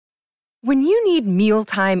When you need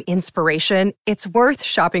mealtime inspiration, it's worth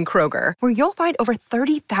shopping Kroger, where you'll find over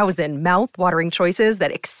 30,000 mouth-watering choices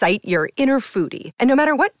that excite your inner foodie. And no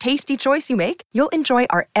matter what tasty choice you make, you'll enjoy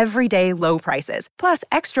our everyday low prices, plus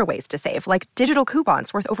extra ways to save, like digital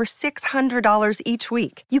coupons worth over $600 each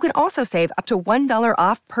week. You can also save up to $1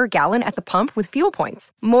 off per gallon at the pump with fuel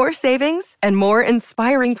points. More savings and more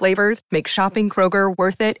inspiring flavors make shopping Kroger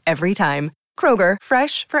worth it every time. Kroger,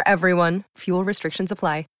 fresh for everyone. Fuel restrictions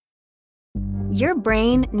apply. Your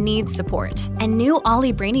brain needs support, and new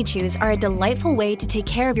Ollie Brainy Chews are a delightful way to take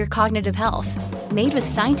care of your cognitive health. Made with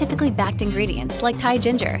scientifically backed ingredients like Thai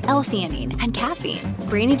ginger, L-theanine, and caffeine,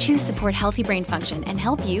 Brainy Chews support healthy brain function and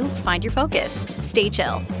help you find your focus, stay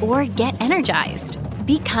chill, or get energized.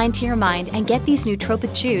 Be kind to your mind and get these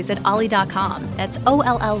nootropic chews at ollie.com. That's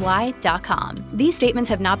OLLY.com. These statements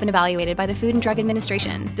have not been evaluated by the Food and Drug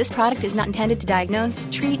Administration. This product is not intended to diagnose,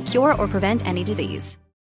 treat, cure, or prevent any disease.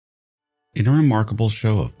 In a remarkable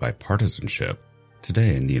show of bipartisanship,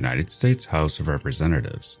 today in the United States House of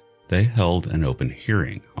Representatives, they held an open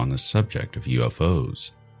hearing on the subject of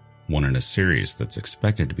UFOs, one in a series that's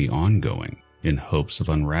expected to be ongoing in hopes of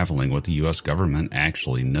unraveling what the U.S. government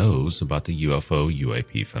actually knows about the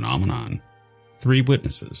UFO-UAP phenomenon. 3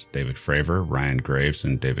 witnesses, David Fravor, Ryan Graves,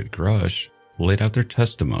 and David Grusch, laid out their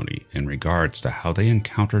testimony in regards to how they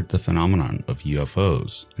encountered the phenomenon of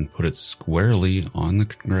UFOs and put it squarely on the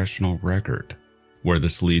congressional record. Where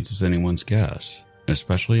this leads is anyone's guess,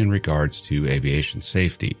 especially in regards to aviation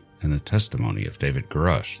safety and the testimony of David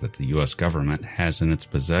Grusch that the U.S. government has in its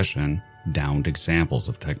possession downed examples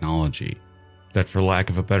of technology that, for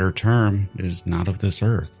lack of a better term, is not of this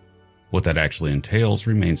earth. What that actually entails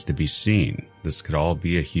remains to be seen. This could all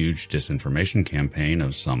be a huge disinformation campaign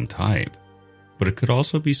of some type. But it could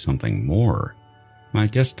also be something more. My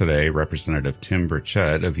guest today, Representative Tim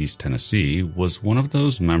Burchett of East Tennessee, was one of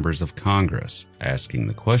those members of Congress asking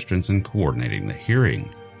the questions and coordinating the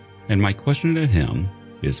hearing. And my question to him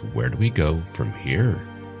is, where do we go from here?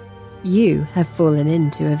 You have fallen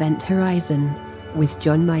into Event Horizon with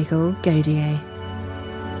John Michael Gaudier.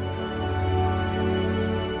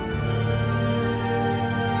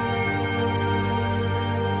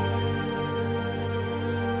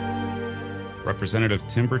 Representative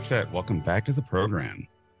Tim Burchett, welcome back to the program.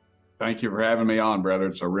 Thank you for having me on, brother.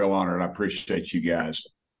 It's a real honor, and I appreciate you guys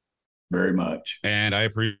very much. And I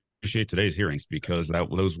appreciate today's hearings because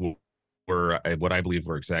those were what I believe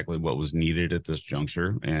were exactly what was needed at this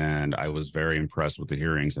juncture. And I was very impressed with the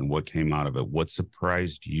hearings and what came out of it. What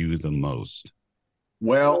surprised you the most?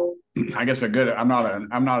 Well, I guess I'm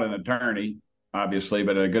not an attorney, obviously,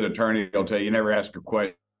 but a good attorney will tell you never ask a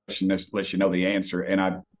question unless you know the answer. And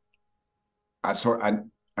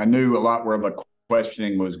I knew a lot where the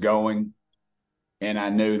questioning was going, and I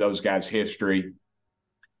knew those guys' history.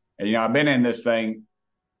 And I've been in this thing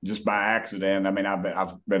just by accident. I mean,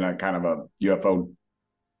 I've been a kind of a UFO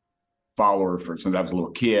follower since I was a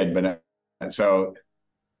little kid, but so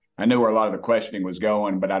I knew where a lot of the questioning was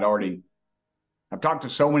going. But I've talked to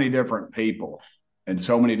so many different people and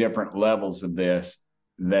so many different levels of this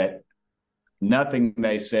that nothing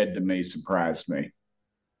they said to me surprised me,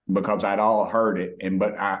 because I'd all heard it,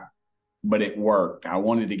 but it worked. I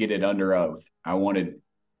wanted to get it under oath. I wanted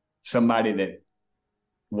somebody that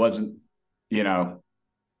wasn't,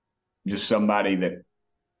 just somebody that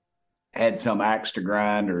had some axe to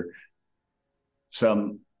grind or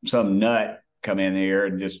some nut come in here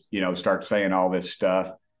and just, start saying all this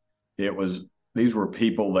stuff. These were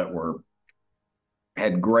people that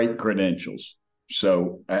had great credentials.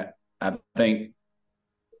 So I think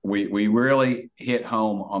we really hit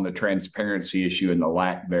home on the transparency issue and the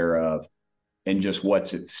lack thereof, and just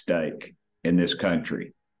what's at stake in this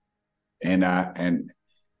country. And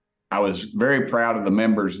I was very proud of the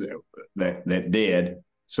members that did.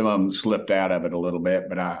 Some of them slipped out of it a little bit,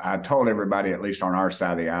 but I told everybody, at least on our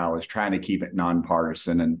side of the aisle, I was trying to keep it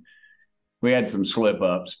nonpartisan, and we had some slip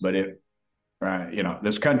ups, but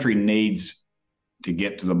this country needs to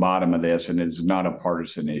get to the bottom of this, and it's not a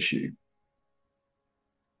partisan issue.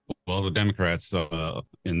 Well, the Democrats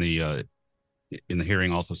in the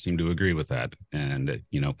hearing also seemed to agree with that, and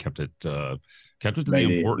kept it to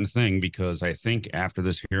the important thing, because I think after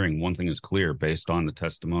this hearing, one thing is clear based on the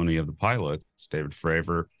testimony of the pilots, David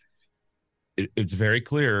Fravor. It's very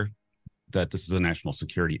clear that this is a national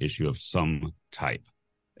security issue of some type,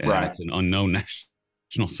 and right. It's an unknown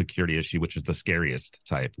national security issue, which is the scariest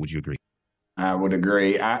type. Would you agree? I would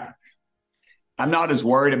agree. I'm not as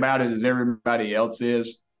worried about it as everybody else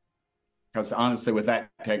is, because honestly, with that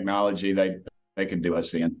technology, they can do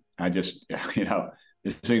us in. I just,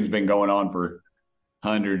 this thing's been going on for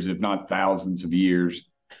hundreds, if not thousands of years.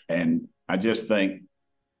 And I just think,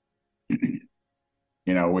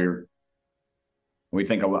 we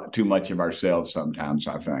think a lot too much of ourselves sometimes,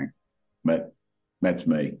 I think, but that's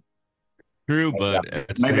me. True, but at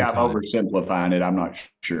the Maybe same I'm time, oversimplifying it. I'm not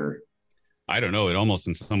sure. I don't know. It almost,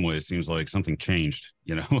 in some ways, seems like something changed,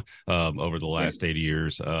 over the last 80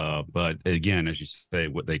 years. But again, as you say,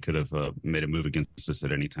 what they could have made a move against us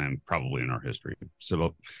at any time, probably in our history.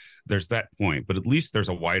 So there's that point. But at least there's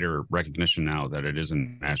a wider recognition now that it is a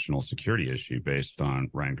national security issue based on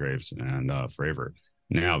Ryan Graves and Fravor.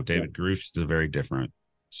 Now, David Grusch is a very different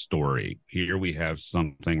story. Here we have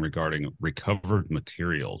something regarding recovered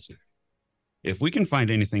materials. If we can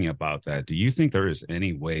find anything about that, do you think there is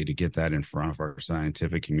any way to get that in front of our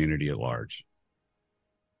scientific community at large?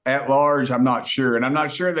 At large, I'm not sure. And I'm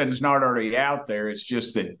not sure that it's not already out there. It's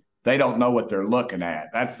just that they don't know what they're looking at.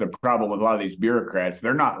 That's the problem with a lot of these bureaucrats.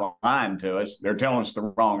 They're not lying to us. They're telling us the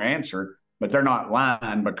wrong answer, but they're not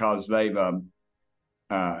lying because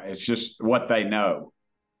it's just what they know.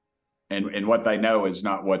 And what they know is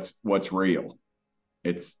not what's real.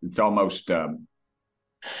 It's almost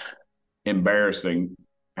embarrassing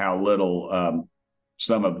how little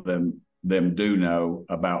some of them do know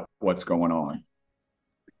about what's going on.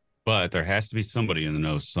 But there has to be somebody in the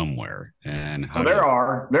know somewhere. And how there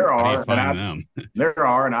are, how do you find them? There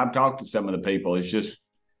are, and I've talked to some of the people. It's just,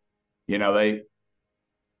 they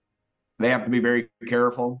have to be very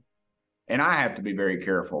careful, and I have to be very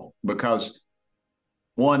careful because,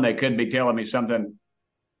 one, they could be telling me something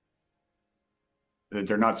that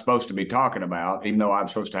they're not supposed to be talking about, even though I'm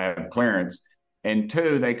supposed to have clearance. And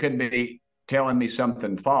two, they could be telling me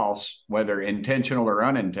something false, whether intentional or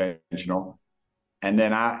unintentional. And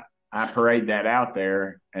then I parade that out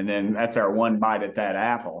there, and then that's our one bite at that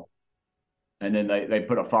apple. And then they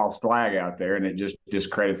put a false flag out there, and it just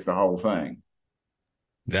discredits the whole thing.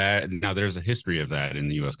 Now there's a history of that in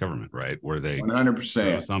the U.S. government, right? Where they 100%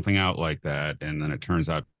 throw something out like that, and then it turns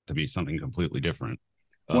out to be something completely different.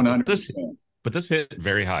 100%. But this hit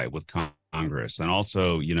very high with Congress and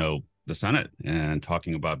also, the Senate, and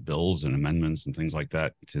talking about bills and amendments and things like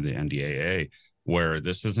that to the NDAA, where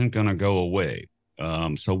this isn't going to go away.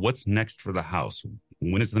 So what's next for the House?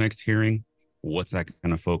 When is the next hearing? What's that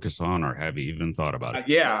going to focus on, or have you even thought about it?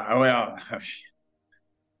 Yeah, well,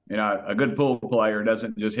 a good pool player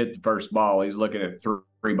doesn't just hit the first ball. He's looking at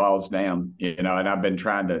three balls down, and I've been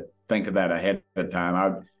trying to think of that ahead of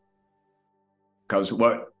time. Because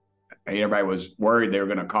everybody was worried they were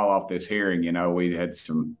going to call off this hearing.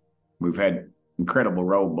 We've had incredible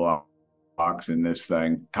roadblocks in this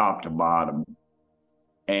thing, top to bottom.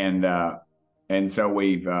 And so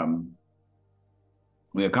we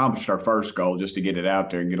accomplished our first goal, just to get it out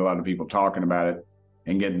there and get a lot of people talking about it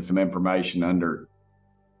and getting some information under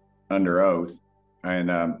oath.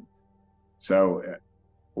 And so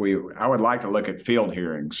I would like to look at field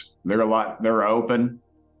hearings. They're open,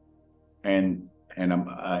 and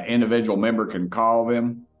an individual member can call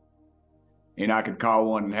them. And I could call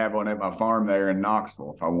one and have one at my farm there in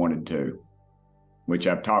Knoxville if I wanted to, which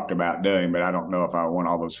I've talked about doing, but I don't know if I want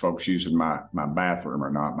all those folks using my bathroom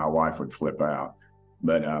or not. My wife would flip out.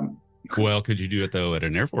 But well, could you do it though at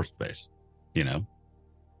an Air Force base? And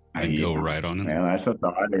go right on in. Well, that's a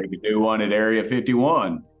thought. They could do one at Area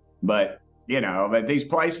 51, but but these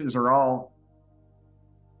places are all,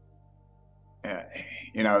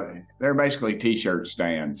 they're basically T-shirt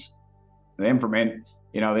stands. The information,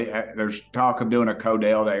 there's talk of doing a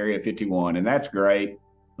Codell to Area 51, and that's great.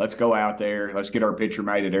 Let's go out there. Let's get our picture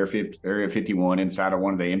made at Area 51 inside of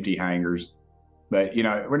one of the empty hangars. But,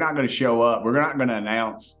 we're not going to show up. We're not going to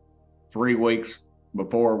announce 3 weeks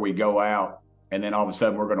before we go out, and then all of a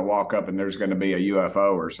sudden we're going to walk up and there's going to be a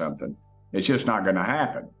UFO or something. It's just not going to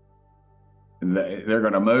happen. They're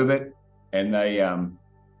going to move it, and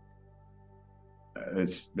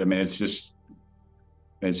it's just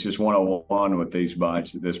 101 with this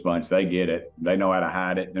bunch. They get it. They know how to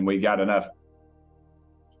hide it. And we got enough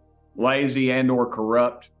lazy and or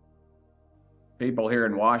corrupt people here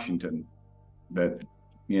in Washington that,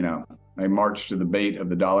 they march to the beat of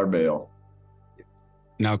the dollar bill.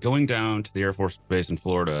 Now, going down to the Air Force Base in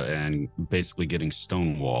Florida and basically getting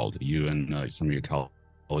stonewalled, you and some of your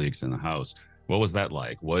colleagues in the House, what was that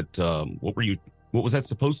like? What was that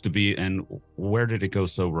supposed to be, and where did it go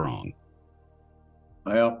so wrong?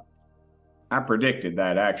 Well, I predicted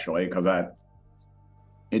that, actually, because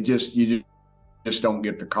you just don't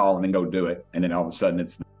get the call and then go do it, and then all of a sudden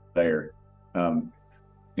it's there. And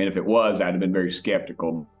if it was, I'd have been very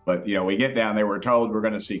skeptical. But, we get down there, we're told we're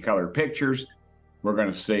going to see color pictures. We're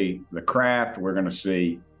going to see the craft. We're going to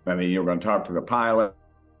see, you're going to talk to the pilots.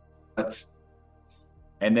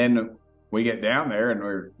 And then we get down there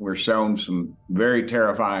and we're shown some very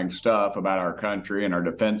terrifying stuff about our country and our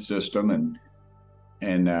defense system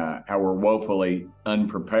and how we're woefully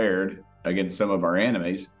unprepared against some of our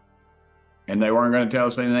enemies. And they weren't going to tell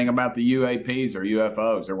us anything about the UAPs or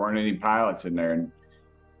UFOs. There weren't any pilots in there. And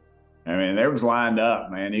I mean, there was lined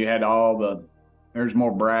up, man. You had there's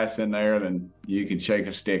more brass in there than you could shake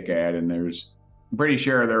a stick at. And I'm pretty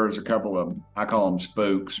sure there was a couple of, I call them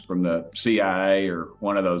spooks from the CIA or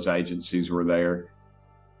one of those agencies were there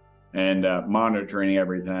and monitoring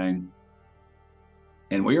everything.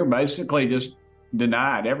 And we were basically just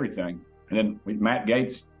denied everything. And then Matt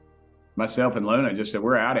Gaetz, myself and Luna just said,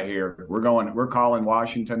 we're out of here. We're calling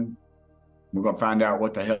Washington. We're going to find out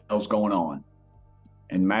what the hell's going on.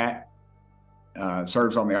 And Matt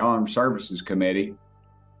serves on the Armed Services Committee.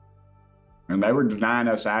 And they were denying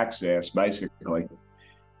us access, basically.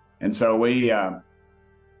 And so we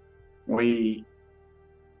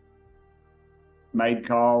made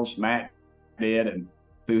calls, Matt did, and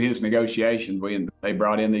through his negotiations, they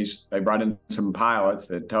brought in some pilots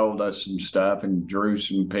that told us some stuff and drew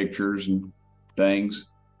some pictures and things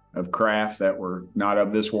of craft that were not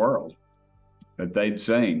of this world that they'd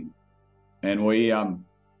seen. And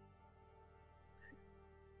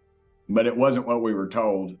but it wasn't what we were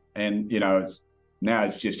told. And, now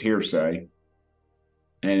it's just hearsay.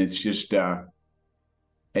 And it's just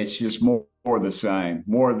more the same,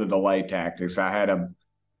 more of the delay tactics.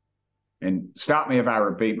 And stop me if I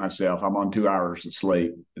repeat myself, I'm on 2 hours of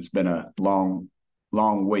sleep. It's been a long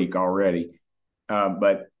week already. And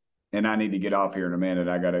I need to get off here in a minute.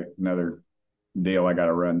 I got another deal I got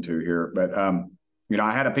to run to here. But,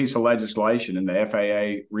 I had a piece of legislation in the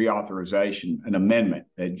FAA reauthorization, an amendment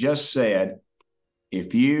that just said,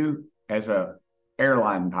 if you, as a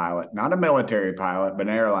airline pilot, not a military pilot, but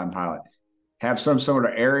an airline pilot, have some sort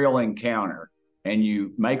of aerial encounter and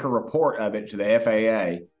you make a report of it to the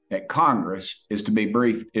FAA, that Congress is to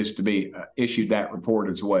be issued that report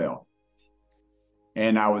as well.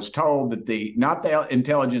 And I was told that not the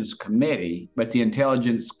Intelligence Committee, but the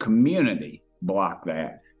intelligence community blocked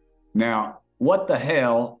that. Now, what the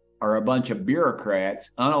hell are a bunch of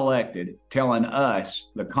bureaucrats, unelected, telling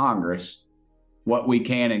us, the Congress, what we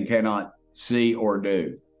can and cannot see or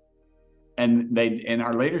do? And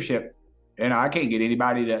our leadership, and I can't get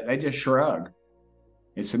anybody they just shrug.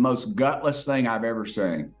 It's the most gutless thing I've ever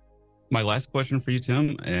seen. My last question for you,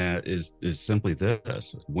 Tim, is simply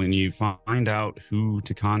this. When you find out who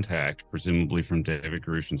to contact, presumably from David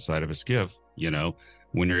Grusch's side of a skiff,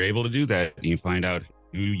 when you're able to do that, and you find out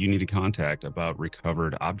who you need to contact about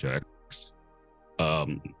recovered objects,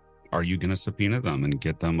 are you going to subpoena them and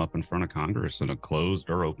get them up in front of Congress in a closed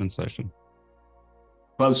or open session?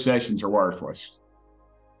 Closed sessions are worthless.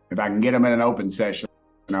 If I can get them in an open session,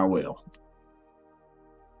 I will.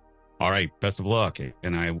 All right. Best of luck.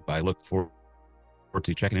 And I look forward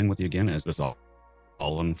to checking in with you again as this all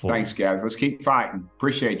unfolds. Thanks, guys. Let's keep fighting.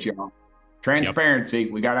 Appreciate y'all. Transparency,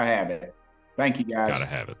 We got to have it. Thank you, guys. Got to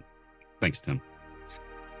have it. Thanks, Tim.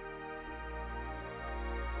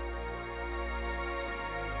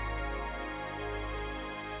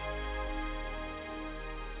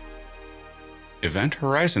 Event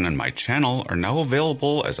Horizon and my channel are now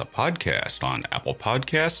available as a podcast on Apple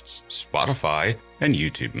Podcasts, Spotify, and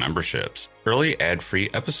YouTube memberships. Early ad-free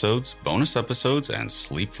episodes, bonus episodes, and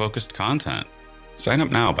sleep-focused content. Sign up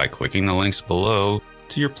now by clicking the links below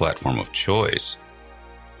to your platform of choice.